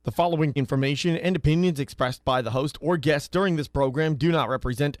The following information and opinions expressed by the host or guests during this program do not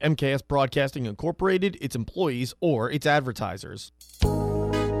represent MKS Broadcasting Incorporated, its employees, or its advertisers.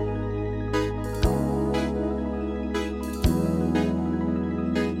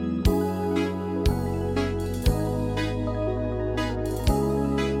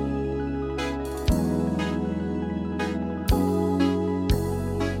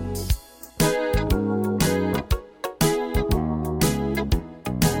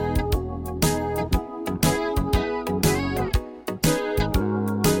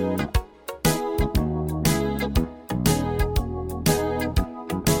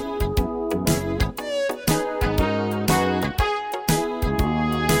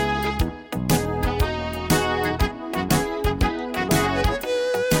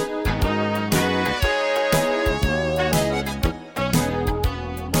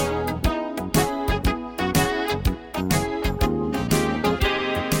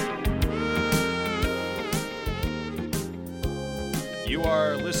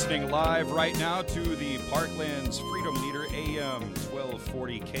 Right now to the Parklands Freedom Leader AM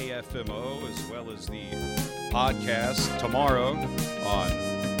 1240 KFMO, as well as the podcast tomorrow on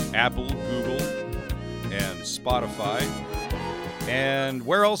Apple, Google, and Spotify. And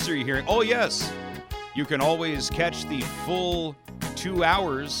where else are you hearing? Oh, yes. You can always catch the full 2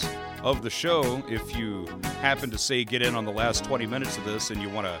 hours of the show if you happen to, say, get in on the last 20 minutes of this and you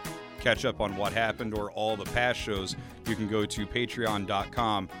want to catch up on what happened or all the past shows. You can go to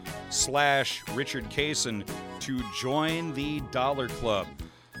patreon.com/Richard Cason to join the Dollar Club.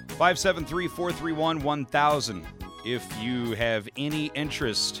 573-431-1000. If you have any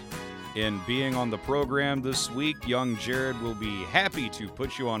interest in being on the program this week, young Jared will be happy to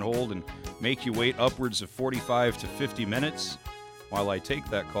put you on hold and make you wait upwards of 45 to 50 minutes while I take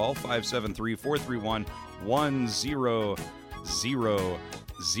that call. 573-431-1000.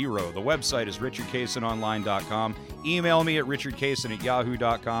 The website is richardcasononline.com. Email me at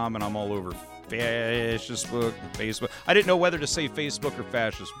richardcason@yahoo.com, and I'm all over Facebook and Facebook. I didn't know whether to say Facebook or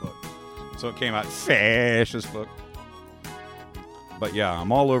Fascist Book, so it came out Fascist Book. But yeah,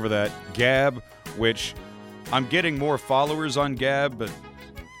 I'm all over that. Gab, which I'm getting more followers on Gab, but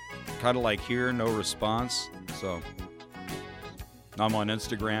kind of like here, no response. So I'm on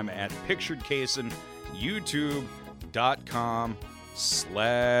Instagram at picturedcason,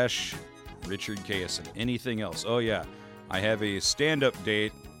 youtube.com/Richard Cason. Anything else? Oh, yeah. I have a stand-up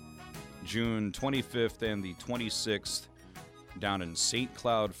date June 25th and the 26th down in St.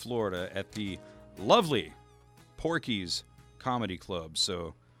 Cloud, Florida at the lovely Porky's Comedy Club.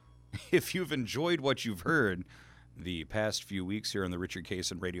 So if you've enjoyed what you've heard the past few weeks here on the Richard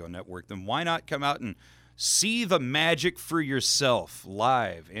Cason Radio Network, then why not come out and see the magic for yourself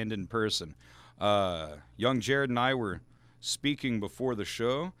live and in person? Young Jared and I were speaking before the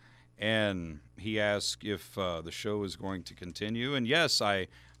show, and he asked if the show is going to continue. And yes, I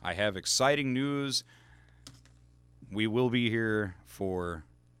have exciting news. We will be here for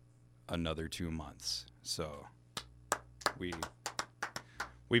another 2 months. So we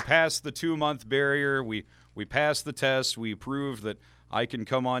passed the 2-month barrier. We passed the test. We proved that I can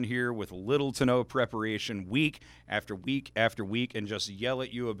come on here with little to no preparation week after week after week and just yell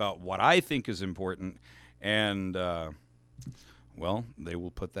at you about what I think is important. And well, they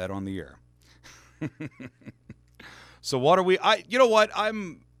will put that on the air. So what are we? You know what?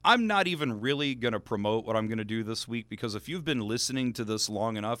 I'm not even really going to promote what I'm going to do this week, because if you've been listening to this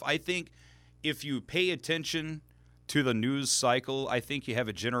long enough, I think if you pay attention to the news cycle, I think you have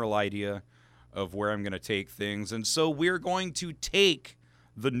a general idea of where I'm going to take things. And so we're going to take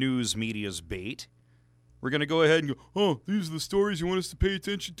the news media's bait. We're going to go ahead and go, oh, these are the stories you want us to pay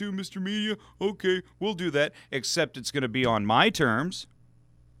attention to, Mr. Media? Okay, we'll do that, except it's going to be on my terms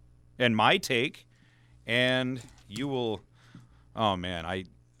and my take, and you will, oh, man, I'm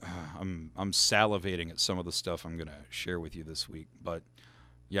salivating at some of the stuff I'm going to share with you this week. But,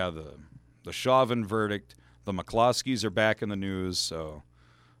 yeah, the Chauvin verdict, the McCloskeys are back in the news, so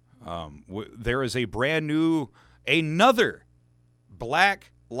there is a brand new, another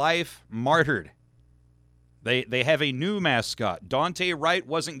black life martyred. They have a new mascot. Daunte Wright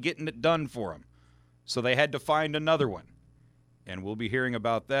wasn't getting it done for him, so they had to find another one. And we'll be hearing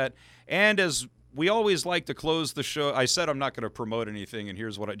about that. And as we always like to close the show, I said I'm not going to promote anything, and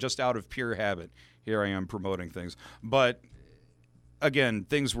here's what just out of pure habit, here I am promoting things. But again,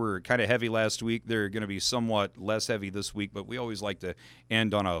 things were kind of heavy last week. They're going to be somewhat less heavy this week, but we always like to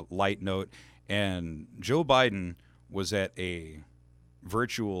end on a light note. And Joe Biden was at taking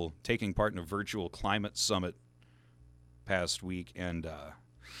part in a virtual climate summit past week, and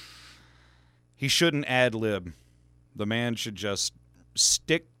he shouldn't ad-lib. The man should just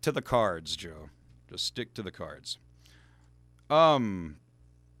stick to the cards, Joe. Just stick to the cards.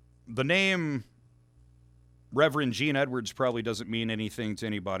 The name Reverend Gene Edwards probably doesn't mean anything to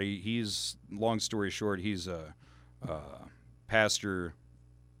anybody. He's, long story short, he's a pastor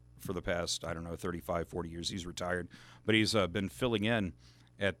for the past, 35, 40 years. He's retired, but he's been filling in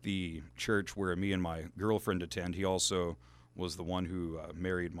at the church where me and my girlfriend attend. He also was the one who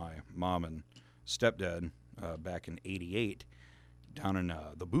married my mom and stepdad back in '88 down in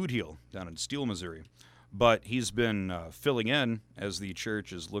the Boot Heel, down in Steele, Missouri. But he's been filling in as the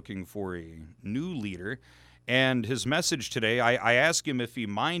church is looking for a new leader. And his message today, I asked him if he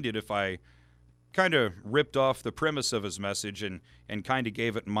minded if I kind of ripped off the premise of his message and kind of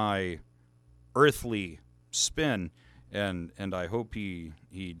gave it my earthly spin. And I hope he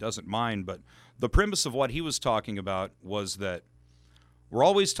doesn't mind. But the premise of what he was talking about was that we're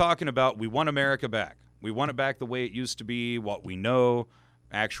always talking about we want America back. We want it back the way it used to be, what we know,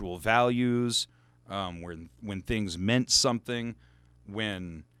 actual values, when things meant something,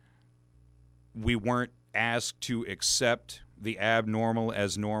 when we weren't asked to accept the abnormal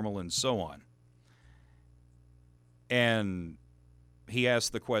as normal, and so on. And he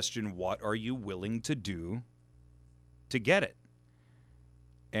asked the question, what are you willing to do to get it?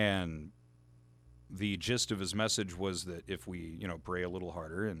 And the gist of his message was that if we, pray a little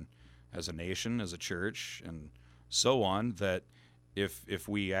harder, and as a nation, as a church, and so on, that if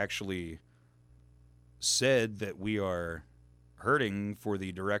we actually said that we are hurting for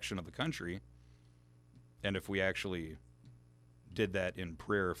the direction of the country, and if we actually did that in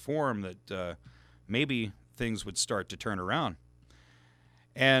prayer form, that maybe things would start to turn around.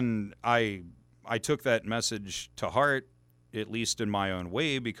 And I took that message to heart, at least in my own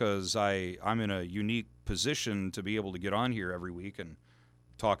way, because I'm in a unique position to be able to get on here every week and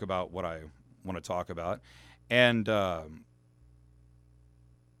talk about what I want to talk about. And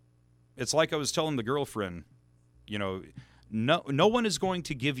it's like I was telling the girlfriend, no one is going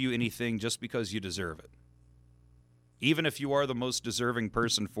to give you anything just because you deserve it. Even if you are the most deserving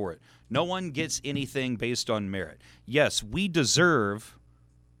person for it. No one gets anything based on merit. Yes, we deserve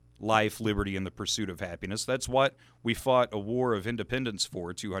life, liberty, and the pursuit of happiness. That's what we fought a war of independence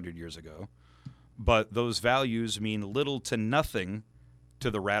for 200 years ago. But those values mean little to nothing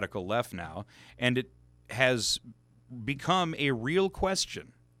to the radical left now, and it has become a real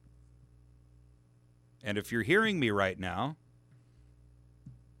question. And if you're hearing me right now,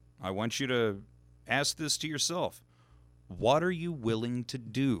 I want you to ask this to yourself. What are you willing to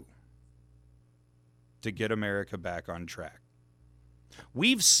do to get America back on track?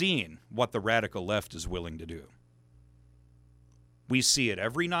 We've seen what the radical left is willing to do. We see it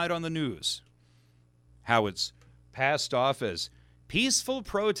every night on the news, how it's passed off as peaceful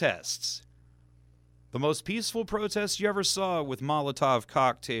protests. The most peaceful protests you ever saw, with Molotov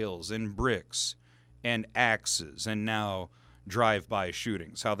cocktails and bricks and axes and now drive-by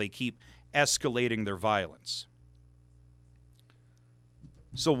shootings, how they keep escalating their violence.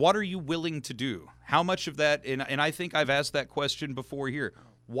 So what are you willing to do? How much of that, and I think I've asked that question before here,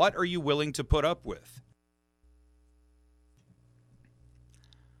 what are you willing to put up with?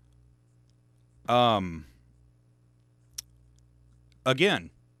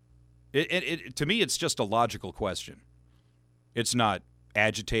 Again, to me, it's just a logical question. It's not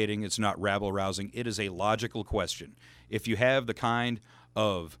agitating. It's not rabble-rousing. It is a logical question. If you have the kind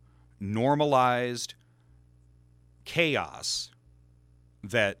of normalized chaos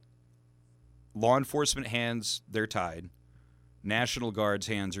that law enforcement hands, they're tied, National Guard's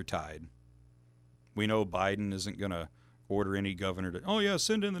hands are tied. We know Biden isn't going to order any governor to,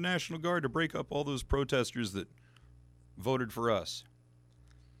 send in the National Guard to break up all those protesters that voted for us.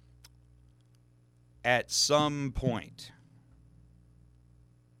 At some point,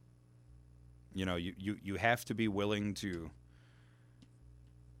 you have to be willing to.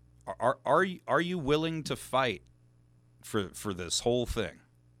 Are you willing to fight for this whole thing?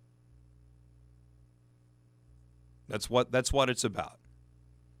 That's what it's about.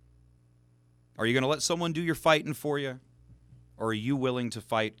 Are you going to let someone do your fighting for you, or are you willing to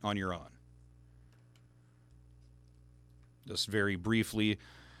fight on your own? Just very briefly,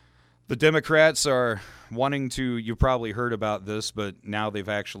 the Democrats are wanting to, you probably heard about this, but now they've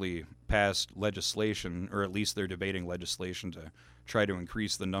actually passed legislation, or at least they're debating legislation to try to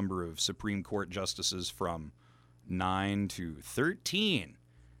increase the number of Supreme Court justices from 9 to 13.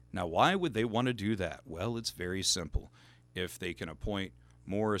 Now, why would they want to do that? Well, it's very simple. If they can appoint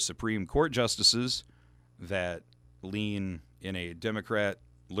more Supreme Court justices that lean in a Democrat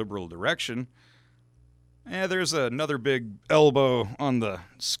liberal direction, there's another big elbow on the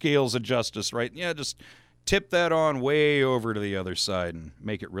scales of justice, right? Yeah, just tip that on way over to the other side and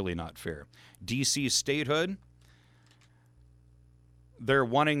make it really not fair. D.C. statehood, they're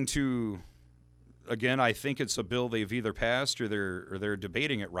wanting to, again, I think it's a bill they've either passed or they're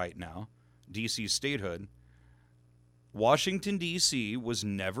debating it right now, D.C. statehood. Washington, D.C. was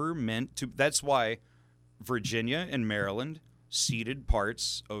never meant to, that's why Virginia and Maryland ceded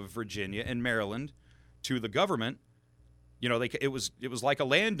parts of Virginia and Maryland to the government. You know, it was like a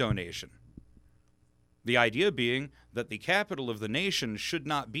land donation. The idea being that the capital of the nation should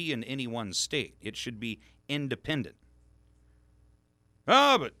not be in any one state. It should be independent.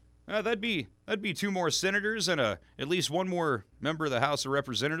 But that'd be 2 more senators and at least 1 more member of the House of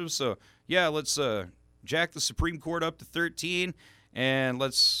Representatives. So yeah, let's jack the Supreme Court up to 13, and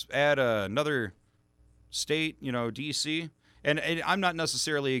let's add another state, you know, D.C. And I'm not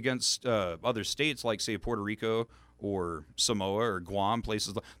necessarily against other states like, say, Puerto Rico or Samoa or Guam,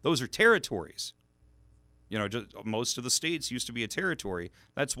 places. Those are territories. You know, just most of the states used to be a territory.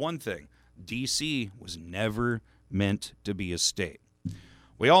 That's one thing. D.C. was never meant to be a state.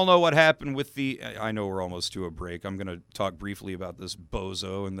 We all know what happened with I know we're almost to a break. I'm going to talk briefly about this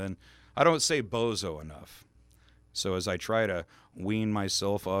bozo, and then I don't say bozo enough. So as I try to wean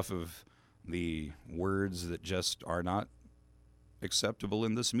myself off of the words that just are not acceptable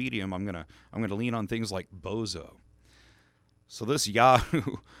in this medium, I'm gonna lean on things like bozo. So this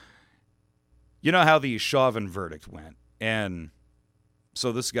Yahoo, you know how the Chauvin verdict went, and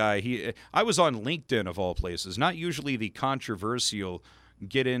so this guy, I was on LinkedIn of all places, not usually the controversial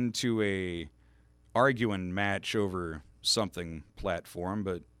get into a arguing match over something platform,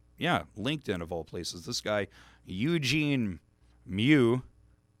 but yeah, LinkedIn of all places. This guy, Eugene Meaux,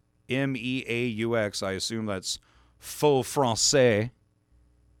 Meaux, I assume that's faux français,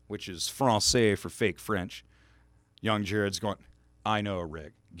 which is français for fake French. Young Jared's going, I know,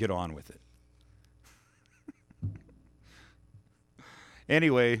 Rick, get on with it.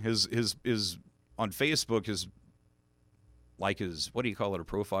 Anyway, his on Facebook, his what do you call it, a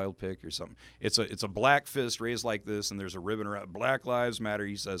profile pic or something? It's a black fist raised like this, and there's a ribbon around Black Lives Matter.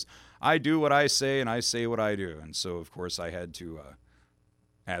 He says, I do what I say, and I say what I do. And so, of course, I had to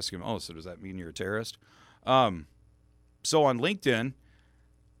ask him, so does that mean you're a terrorist? So on LinkedIn,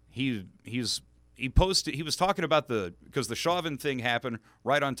 he posted, he was talking about because the Chauvin thing happened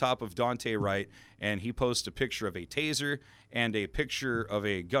right on top of Daunte Wright, and he posted a picture of a taser and a picture of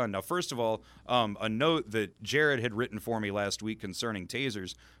a gun. Now, first of all, a note that Jared had written for me last week concerning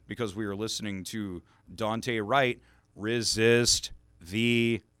tasers, because we were listening to Daunte Wright resist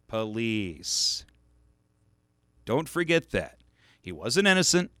the police. Don't forget that. He wasn't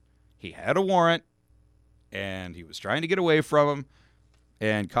innocent. He had a warrant, and he was trying to get away from him.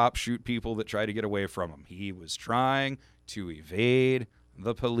 And cops shoot people that try to get away from him. He was trying to evade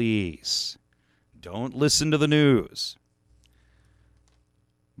the police. Don't listen to the news.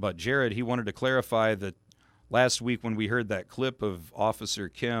 But Jared, he wanted to clarify that last week when we heard that clip of Officer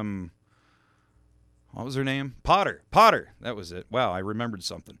Kim, what was her name? Potter, that was it. Wow, I remembered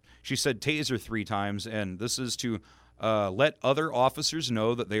something. She said taser 3 times, and this is to let other officers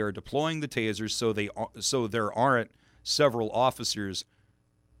know that they are deploying the tasers so there aren't several officers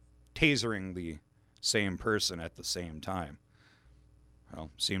tasering the same person at the same time.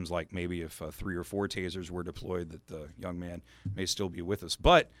 Well, seems like maybe if 3 or 4 tasers were deployed that the young man may still be with us.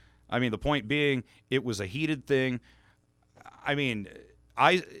 But, I mean, the point being, it was a heated thing. I mean,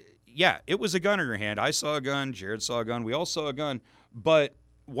 it was a gun in her hand. I saw a gun. Jared saw a gun. We all saw a gun. But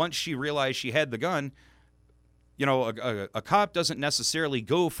once she realized she had the gun, you know, a cop doesn't necessarily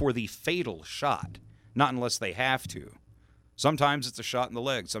go for the fatal shot, not unless they have to. Sometimes it's a shot in the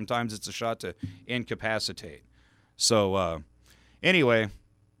leg. Sometimes it's a shot to incapacitate. So, anyway,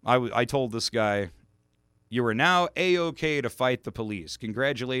 I told this guy, you are now A-OK to fight the police.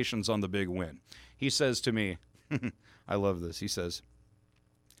 Congratulations on the big win. He says to me, I love this. He says,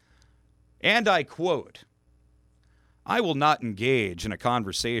 and I quote, I will not engage in a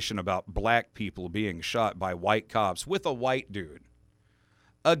conversation about black people being shot by white cops with a white dude.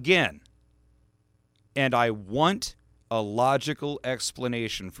 Again, and I want a logical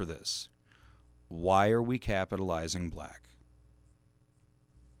explanation for this. Why are we capitalizing black?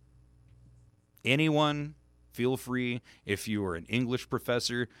 Anyone, feel free. If you are an English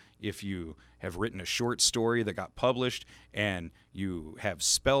professor, if you have written a short story that got published and you have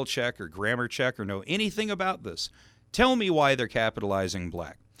spell check or grammar check or know anything about this, tell me why they're capitalizing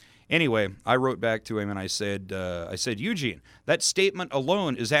black. Anyway, I wrote back to him and I said, Eugene, that statement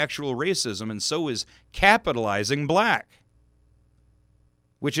alone is actual racism, and so is capitalizing black.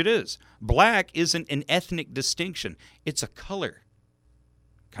 Which it is. Black isn't an ethnic distinction. It's a color.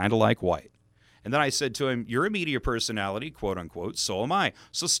 Kind of like white. And then I said to him, you're a media personality, quote unquote, so am I.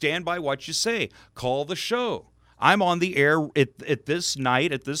 So stand by what you say. Call the show. I'm on the air at this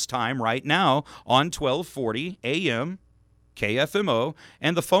night, at this time, right now, on 1240 a.m., KFMO,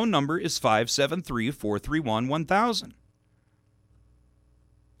 and the phone number is 573-431-1000.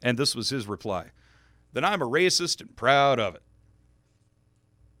 And this was his reply. Then I'm a racist and proud of it.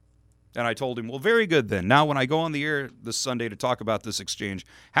 And I told him, well, very good then. Now when I go on the air this Sunday to talk about this exchange,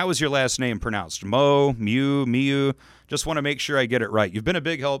 how is your last name pronounced? Mo, Mew, Miu? Just want to make sure I get it right. You've been a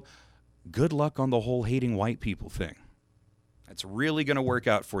big help. Good luck on the whole hating white people thing. That's really going to work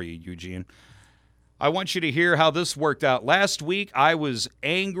out for you, Eugene. I want you to hear how this worked out. Last week, I was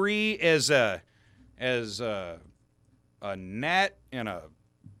angry as a gnat and a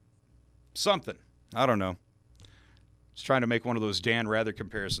something. I don't know. Just trying to make one of those Dan Rather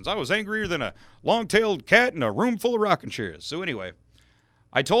comparisons. I was angrier than a long-tailed cat in a room full of rocking chairs. So anyway,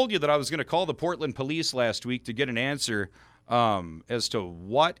 I told you that I was going to call the Portland police last week to get an answer as to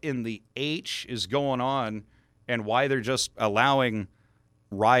what in the H is going on and why they're just allowing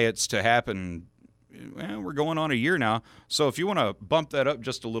riots to happen. Well, we're going on a year now. So if you want to bump that up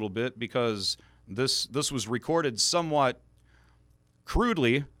just a little bit, because this was recorded somewhat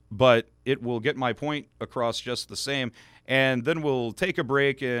crudely, but it will get my point across just the same. And then we'll take a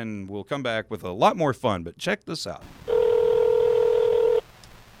break and we'll come back with a lot more fun. But check this out.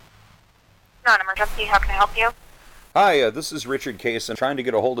 Non-emergency, how can I help you? Hi, this is Richard Cason, trying to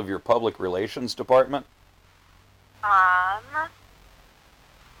get a hold of your public relations department. Let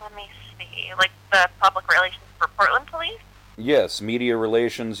me see. Like the public relations for Portland Police? Yes, media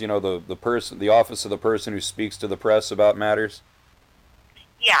relations, you know, the office of the person who speaks to the press about matters.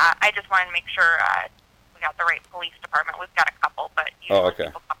 Yeah, I just wanted to make sure we got the right police department. We've got a couple, but usually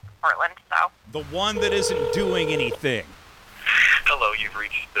people come from Portland, so. The one that isn't doing anything. Hello, you've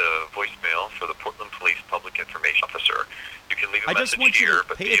reached the voicemail for the Portland Police Public Information Officer. You can leave a message here,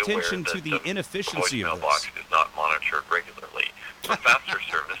 but pay be aware attention that to the inefficiency voicemail of this. box is not monitored regularly. For faster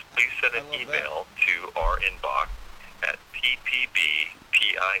service, please send an email to our inbox at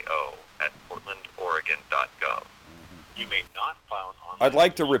ppbpio@portlandoregon.gov. You may not file an online... I'd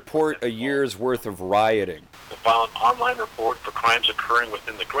like to report a year's worth of rioting. To file an online report for crimes occurring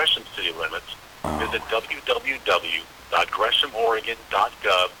within the Gresham city limits, visit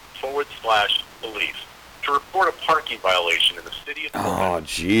www.greshamoregon.gov/police. To report a parking violation in the city of Portland, oh,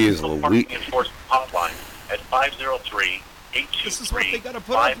 jeez, the parking enforcement hotline at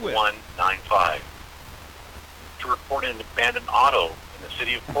 503-823-5195. To report an abandoned auto in the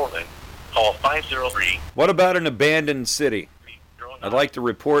city of Portland, call 503. What about an abandoned city? I'd like to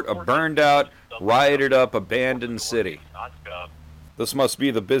report a burned out, rioted up, abandoned city. This must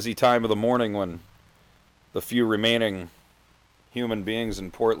be the busy time of the morning when the few remaining human beings in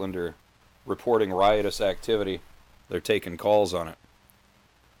Portland are reporting riotous activity. They're taking calls on it.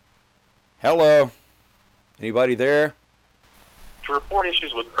 Hello? Anybody there? To report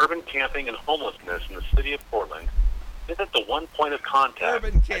issues with urban camping and homelessness in the city of Portland, visit the one point of contact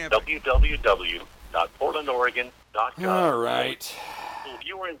at www.portlandoregon.gov. All right. If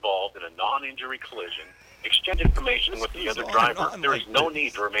you were involved in a non-injury collision, exchange information with the other driver. There is no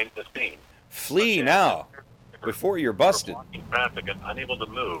need to remain at the scene. Flee now, before you're busted. Blocking traffic and unable to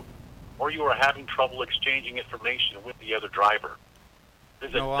move, or you are having trouble exchanging information with the other driver.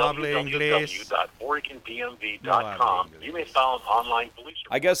 Visit www.oregonpmv.com. You may file an online police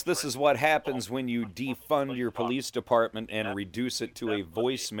report. I guess this is what happens when you defund your police department and reduce it to a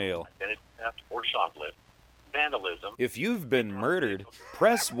voicemail. Identity theft or shoplift, vandalism. If you've been murdered,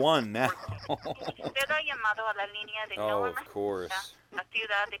 press 1 now. Oh, of course. I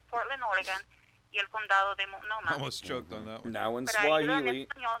almost choked on that one. Now in Swahili.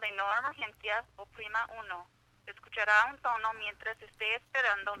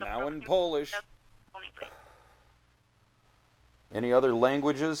 Now in Polish. Any other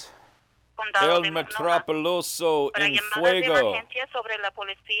languages? El Metropoliso en Fuego.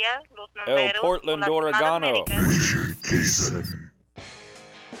 El Portland Oregano.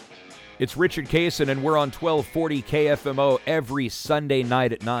 It's Richard Cason, and we're on 1240 KFMO every Sunday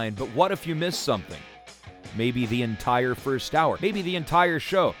night at 9. But what if you missed something? Maybe the entire first hour. Maybe the entire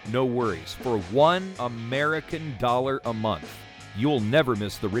show. No worries. For $1 American a month, you'll never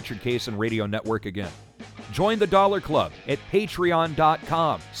miss the Richard Cason Radio Network again. Join the Dollar Club at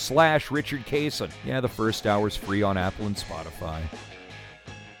patreon.com/Richard Cason. Yeah, the first hour's free on Apple and Spotify.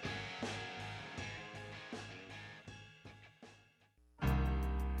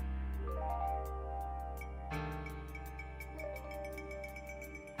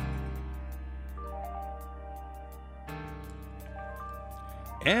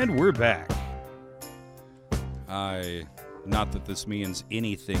 And we're back. Not that this means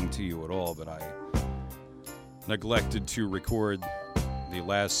anything to you at all, but I neglected to record the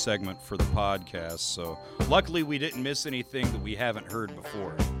last segment for the podcast, so luckily we didn't miss anything that we haven't heard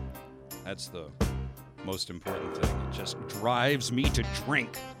before. That's the most important thing. It just drives me to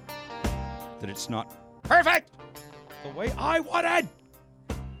drink that it's not perfect the way I wanted.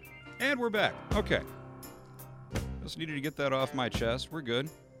 And we're back. Okay. Just needed to get that off my chest. We're good.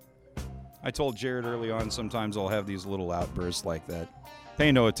 I told Jared early on, sometimes I'll have these little outbursts like that.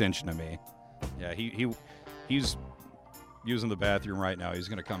 Pay no attention to me. Yeah, he's using the bathroom right now. He's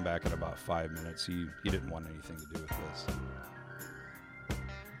going to come back in about 5 minutes. He didn't want anything to do with this.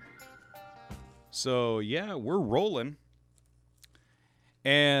 So, yeah, we're rolling.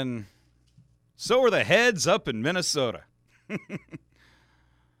 And so are the heads up in Minnesota.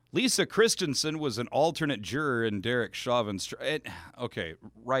 Lisa Christensen was an alternate juror in Derek Chauvin's okay,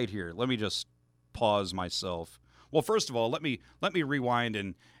 right here. Let me just pause myself. Well, first of all, let me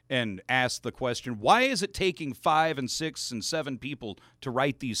rewind and ask the question, why is it taking 5 and 6 and 7 people to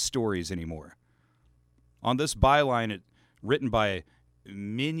write these stories anymore? On this byline, written by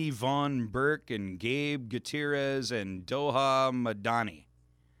Minnie Von Burke and Gabe Gutierrez and Doha Madani.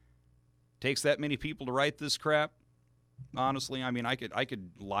 Takes that many people to write this crap? Honestly, I mean, I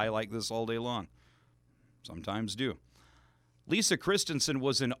could lie like this all day long. Sometimes do. Lisa Christensen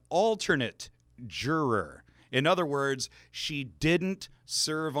was an alternate juror. In other words, she didn't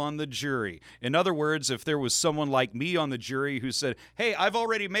serve on the jury. In other words, if there was someone like me on the jury who said, hey, I've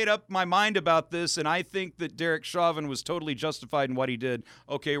already made up my mind about this, and I think that Derek Chauvin was totally justified in what he did.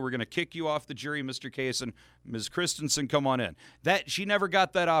 Okay, we're going to kick you off the jury, Mr. Cason. Ms. Christensen, come on in. She never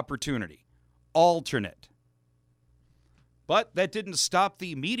got that opportunity. Alternate. But that didn't stop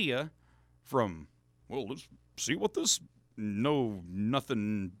the media from, well, let's see what this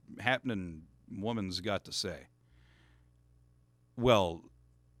nothing happening woman's got to say. Well,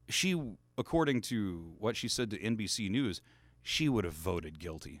 she, according to what she said to NBC News, she would have voted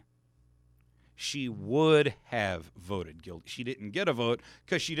guilty. She would have voted guilty. She didn't get a vote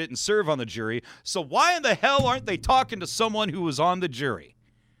because she didn't serve on the jury. So why in the hell aren't they talking to someone who was on the jury?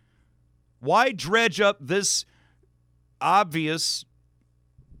 Why dredge up this obvious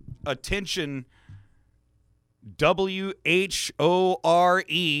attention WHORE?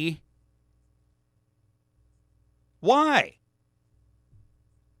 Why?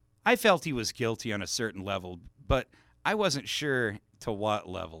 I felt he was guilty on a certain level, but I wasn't sure to what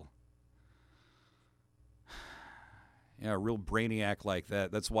level. Yeah, a real brainiac like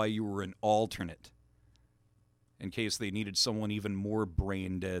that. That's why you were an alternate. In case they needed someone even more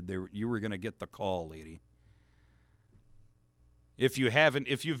brain dead, you were going to get the call, lady. If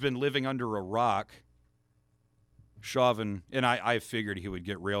you've been living under a rock, Chauvin, and I figured he would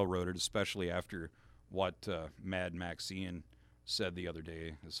get railroaded, especially after what Mad Maxine said the other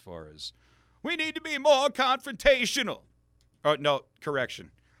day as far as, we need to be more confrontational. Oh, no, correction.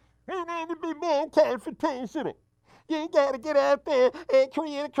 We need to be more confrontational. You got to get out there and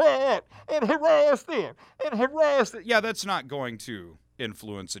create a crowd and harass them and harass them. Yeah, that's not going to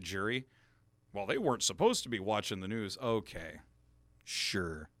influence a jury. Well, they weren't supposed to be watching the news. Okay.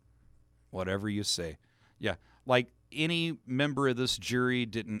 Sure. Whatever you say. Yeah, like any member of this jury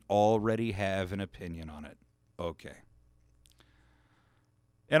didn't already have an opinion on it. Okay.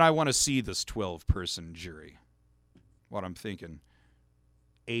 And I want to see this 12-person jury. What I'm thinking,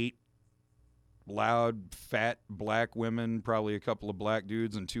 8 loud, fat, black women, probably a couple of black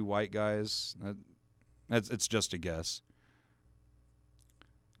dudes and 2 white guys. It's just a guess.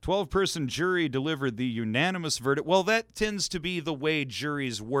 12-person jury delivered the unanimous verdict. Well, that tends to be the way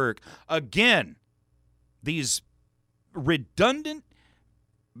juries work. Again, these redundant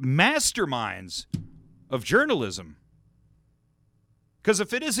masterminds of journalism. Because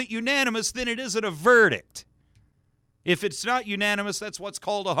if it isn't unanimous, then it isn't a verdict. If it's not unanimous, that's what's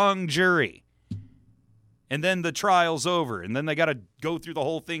called a hung jury. And then the trial's over, and then they got to go through the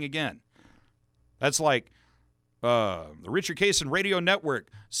whole thing again. That's like the Richard Cason Radio Network,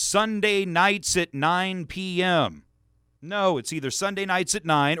 Sunday nights at 9 p.m. No, it's either Sunday nights at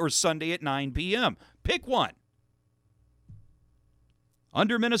 9 or Sunday at 9 p.m. Pick one.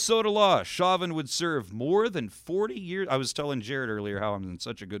 Under Minnesota law, Chauvin would serve more than 40 years. I was telling Jared earlier how I'm in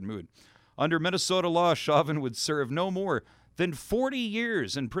such a good mood. Under Minnesota law, Chauvin would serve no more than 40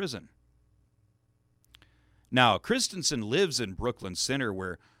 years in prison. Now, Christensen lives in Brooklyn Center,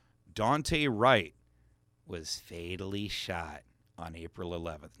 where Daunte Wright was fatally shot on April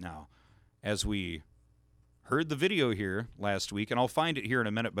 11th. Now, as we heard the video here last week, and I'll find it here in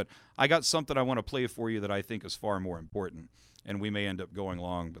a minute, but I got something I want to play for you that I think is far more important, and we may end up going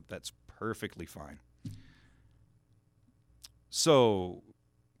long, but that's perfectly fine. So,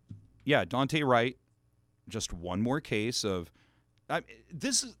 yeah, Daunte Wright, just one more case of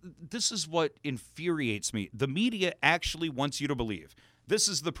this is what infuriates me. The media actually wants you to believe. This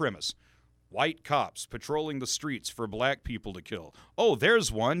is the premise. White cops patrolling the streets for black people to kill. Oh,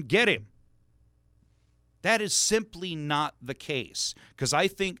 there's one. Get him. That is simply not the case. Because I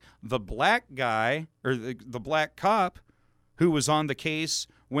think the black guy, or the black cop who was on the case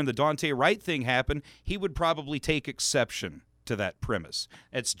when the Daunte Wright thing happened, he would probably take exception to that premise.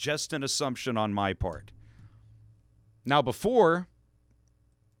 It's just an assumption on my part. Now, before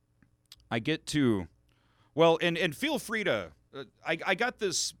I get to, well, and feel free to, I got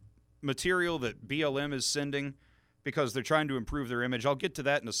this material that BLM is sending because they're trying to improve their image. I'll get to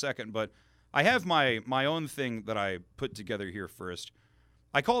that in a second, but I have my own thing that I put together here first.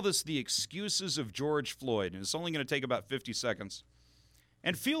 I call this the excuses of George Floyd, and it's only going to take about 50 seconds.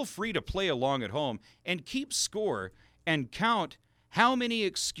 And feel free to play along at home and keep score and count how many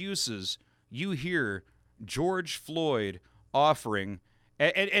excuses you hear George Floyd offering.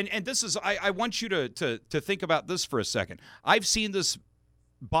 And this is, I want you to think about this for a second. I've seen this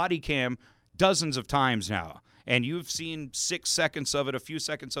body cam dozens of times now, and you've seen 6 seconds of it, a few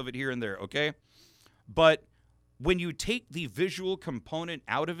seconds of it here and there, okay? But when you take the visual component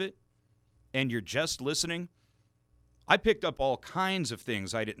out of it and you're just listening, I picked up all kinds of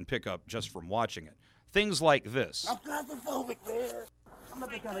things I didn't pick up just from watching it. Things like this. I'm claustrophobic, man. I'm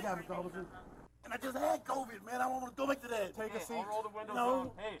not that kind of guy, Mr. Officer. And I just had COVID, man. I don't want to go back to that. Take a seat. I'll roll the windows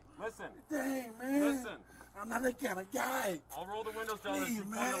down. Hey, listen. Dang, man. Listen. I'm not that kind of guy. I'll roll the windows down and you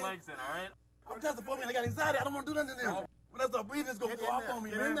put your legs in, all right? I'm claustrophobic and I got anxiety. I don't want to do nothing to them. When I start breathing, it's going to go off on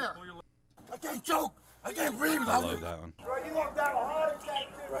me, man. I can't choke. I can't breathe. I love that one. Bro, you walked down a heart attack.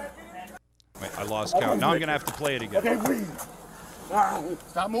 Wait, I lost count. Now I'm going to have to play it again. I can't breathe.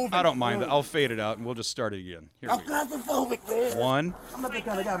 Stop moving. I don't mind. I'll fade it out and we'll just start it again. Here I'm we go. claustrophobic, man. 1, I'm not that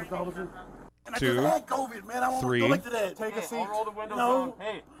kind of guy, Mr. Officer. And I 2, just had COVID, man. I don't want to 3. go back to that. Take a seat. I'll roll the windows down.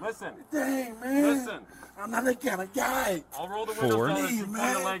 Hey, listen. Dang, man. Listen. I'm not that kind of guy. I'll roll the windows 4. down and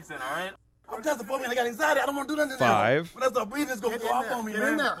put your legs in, all right? I'm claustrophobic and I got anxiety. I don't want to do nothing to them. 5. When I start breathing, it's going to go off on me,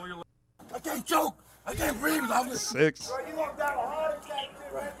 man. I can't choke. I can't breathe. 6. Bro, you walked down a heart attack.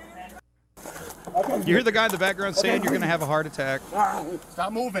 You hear the guy in the background saying you're going to have a heart attack?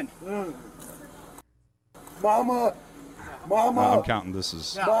 Stop moving. Mama. No, I'm counting this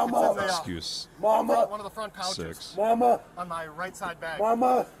as Mama. excuse. Mama. One of the front couches. 6. Mama. On my right side bag.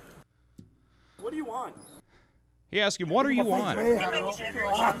 Mama. What do you want? He asked him, what are you on? I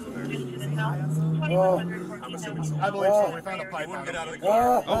believe so. We found a pipe. Get out of the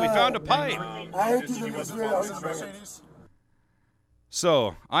car. Oh, we found a pipe. I hate you in this video.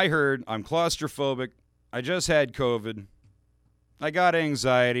 So, I heard I'm claustrophobic. I just had COVID. I got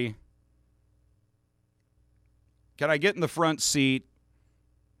anxiety. Can I get in the front seat?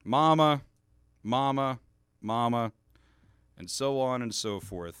 Mama, mama, mama, and so on and so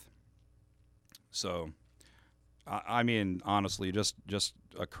forth. So, I mean, honestly, just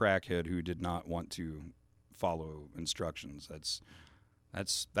a crackhead who did not want to follow instructions.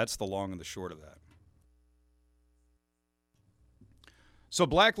 That's the long and the short of that. So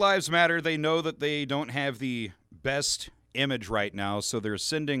Black Lives Matter, they know that they don't have the best image right now, so they're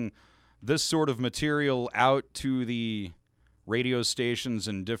sending this sort of material out to the radio stations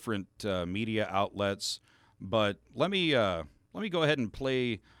and different media outlets. But let me go ahead and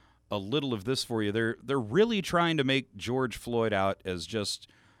play a little of this for you. They're really trying to make George Floyd out as just,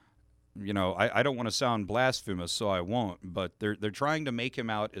 you know, I don't want to sound blasphemous, so I won't, but they're trying to make him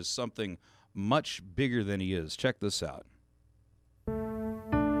out as something much bigger than he is. Check this out.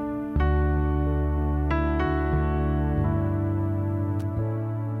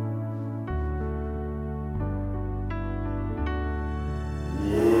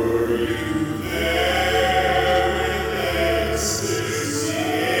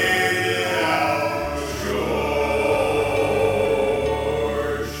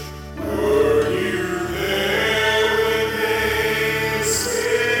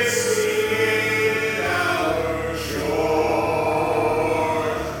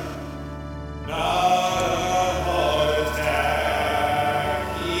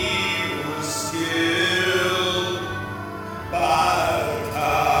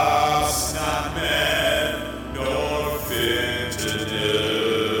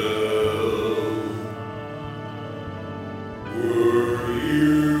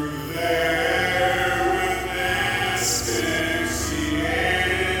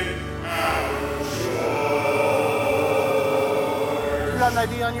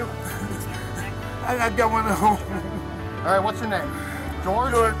 ID on you? I got one at home. All right, what's your name?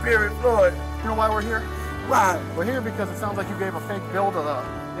 George? Floyd. You know why we're here? Why? We're here because it sounds like you gave a fake bill to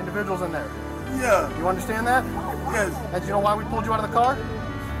the individuals in there. Yeah. You understand that? Yes. And do you know why we pulled you out of the car? He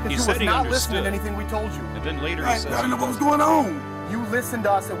Because you said was he not listening understood. to anything we told you. And then later he I says, didn't know what was going on. You listen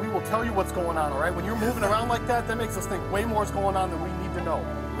to us and we will tell you what's going on, all right? When you're moving around like that makes us think way more is going on than we need to know.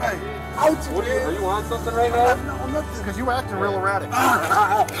 Right. Ouch, Are you on something right now? No, nothing. Because you acting real erratic.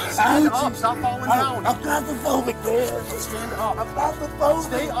 Stand Stand up, stop falling down. I'm claustrophobic, man. Stand up. I'm claustrophobic.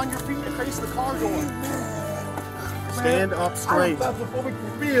 Stay on your feet and face the car door. Man. Stand up straight. I'm claustrophobic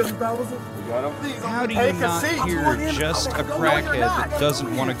for real, officer. how do you Take a not seat. hear just a crackhead that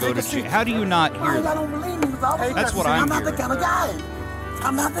doesn't want to go to jail? How do you not hear I that? don't believe me, officer. That's what I'm I'm not the hearing. kind of guy.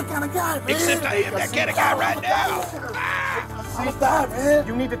 I'm not the kind of guy, man. Except I am that kind of guy right now. I'm a guy, man.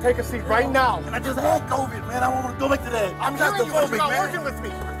 You need to take a seat right now. And I just had COVID, man. I want to go back to that. I'm hearing you, but you're not working with me.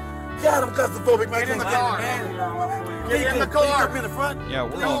 God, I'm claustrophobic, man. Get in the car. Man. Get in the car. Get in the front. Yeah,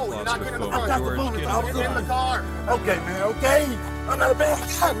 we're No, all you're not getting in the claustrophobic, front. George. Get in Get in the car. Okay, man, okay. I'm not a bad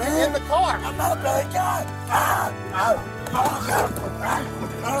guy, man. Get in the car. I'm not a bad guy.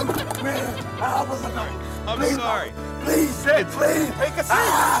 Man, I'm sorry. please, please. Take a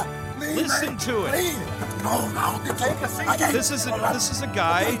seat. Please, Listen man. to it. Please. No, Take a seat. I can't. This is a I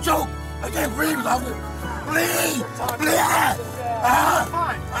guy. can't choke. I can't breathe, officer. Please, please.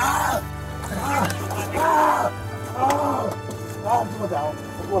 Fine. I'm going down.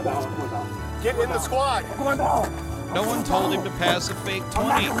 I'm going down. I'm going down. Get in the squad. I'm going down. No one told him to pass a fake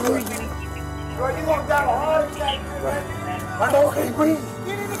 20. You going down a heart attack, man. I can't breathe.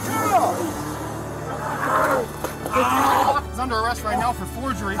 Get in the car. He's under arrest right now for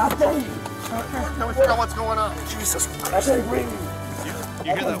forgery. I tell you. Can we figure out what's going on? Jesus, I can't breathe.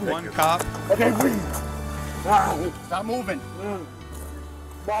 You hear that one cop? I can't breathe. Stop moving.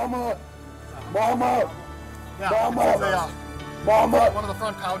 Mama. Yeah, Mama. it's in the, Mama. one of the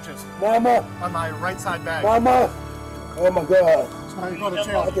front pouches Mama. on my right side bag. Mama. Oh my God. That's why you go to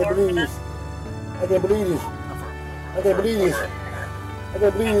jail. I can't believe this. I can't believe this. I can't believe this. I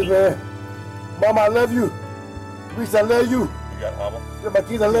can't believe this, man. Mama, I love you. Reese, I love you. You got hobble? Look, my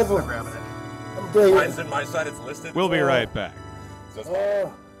kids, I love them. Grabbing it. I'm dead. Mine's in my side, it's listed. We'll be right back. So it's I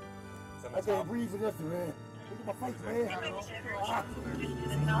in the top. can't breathe for this, man. Look at my face, man.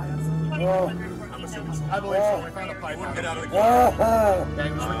 I believe so. We found a pipe. Get out of the car.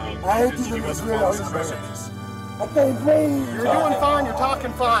 I ain't keeping this real on this, man. I can't breathe. You're doing fine. You're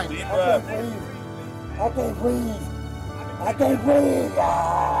talking fine. Deep I can't breath. breathe. I can't breathe. I can't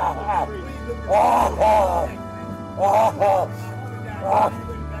breathe.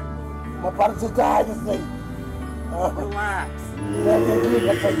 My body just died this thing. Relax. I can't breathe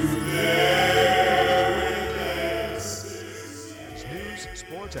my face. News,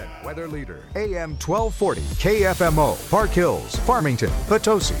 sports, and weather leader. AM 1240 KFMO, Park Hills, Farmington,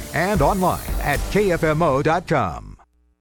 Potosi, and online at KFMO.com.